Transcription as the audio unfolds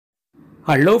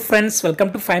Hello friends,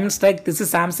 welcome to 5 Minutes Tech. This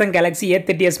is Samsung Galaxy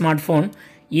A30s smartphone.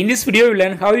 In this video, we will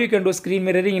learn how you can do screen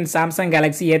mirroring in Samsung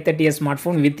Galaxy A30s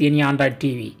smartphone with any Android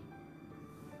TV.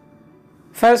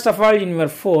 First of all, in your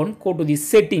phone, go to the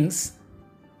settings.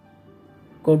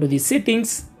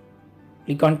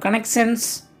 Click on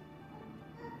connections,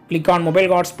 click on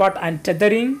mobile hotspot and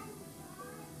tethering.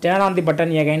 Turn on the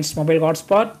button against mobile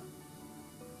hotspot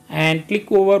and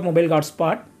click over mobile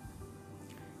hotspot.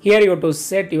 Here you have to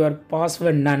set your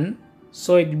password none,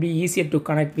 so it will be easier to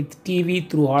connect with TV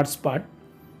through hotspot.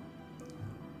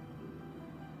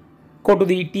 Go to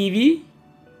the TV.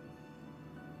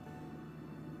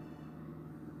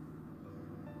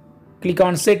 Click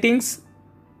on settings.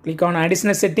 Click on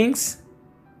additional settings.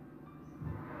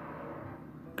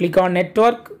 Click on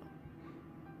network.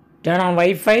 Turn on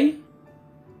Wi-Fi.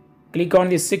 Click on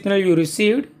the signal you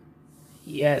received.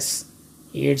 Yes,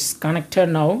 it's connected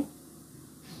now.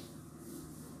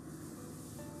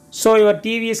 So your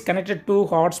TV is connected to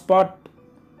hotspot.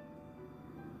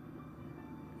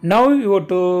 Now you have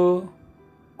to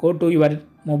go to your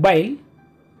mobile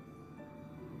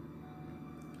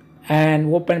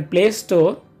and open Play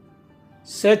Store.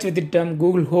 Search with the term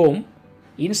Google Home.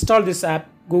 Install this app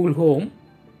Google Home.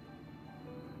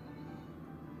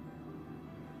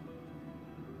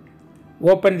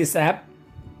 Open this app.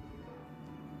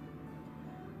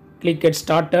 Click Get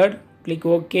Started. Click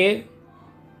OK.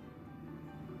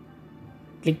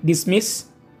 Click dismiss,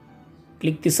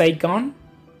 click this icon,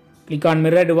 click on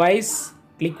mirror device,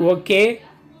 click OK,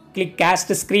 click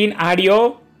cast screen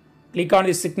audio, click on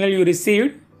the signal you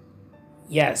received.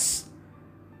 Yes,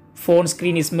 phone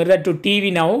screen is mirrored to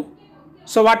TV now.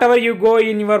 So whatever you go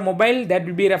in your mobile, that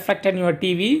will be reflected in your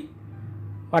TV.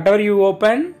 Whatever you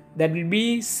open, that will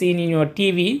be seen in your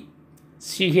TV.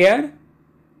 See here,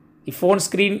 the phone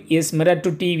screen is mirrored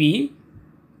to TV.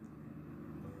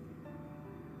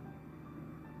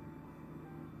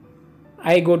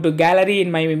 I go to gallery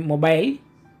in my mobile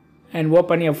and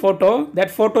open a photo. That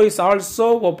photo is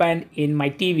also opened in my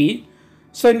TV.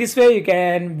 So in this way you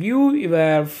can view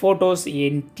your photos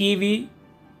in TV.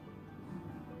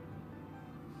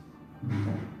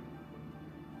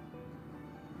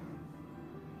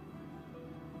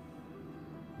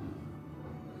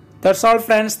 That's all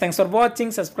friends. Thanks for watching.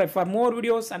 Subscribe for more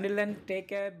videos. Until then, take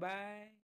care. Bye.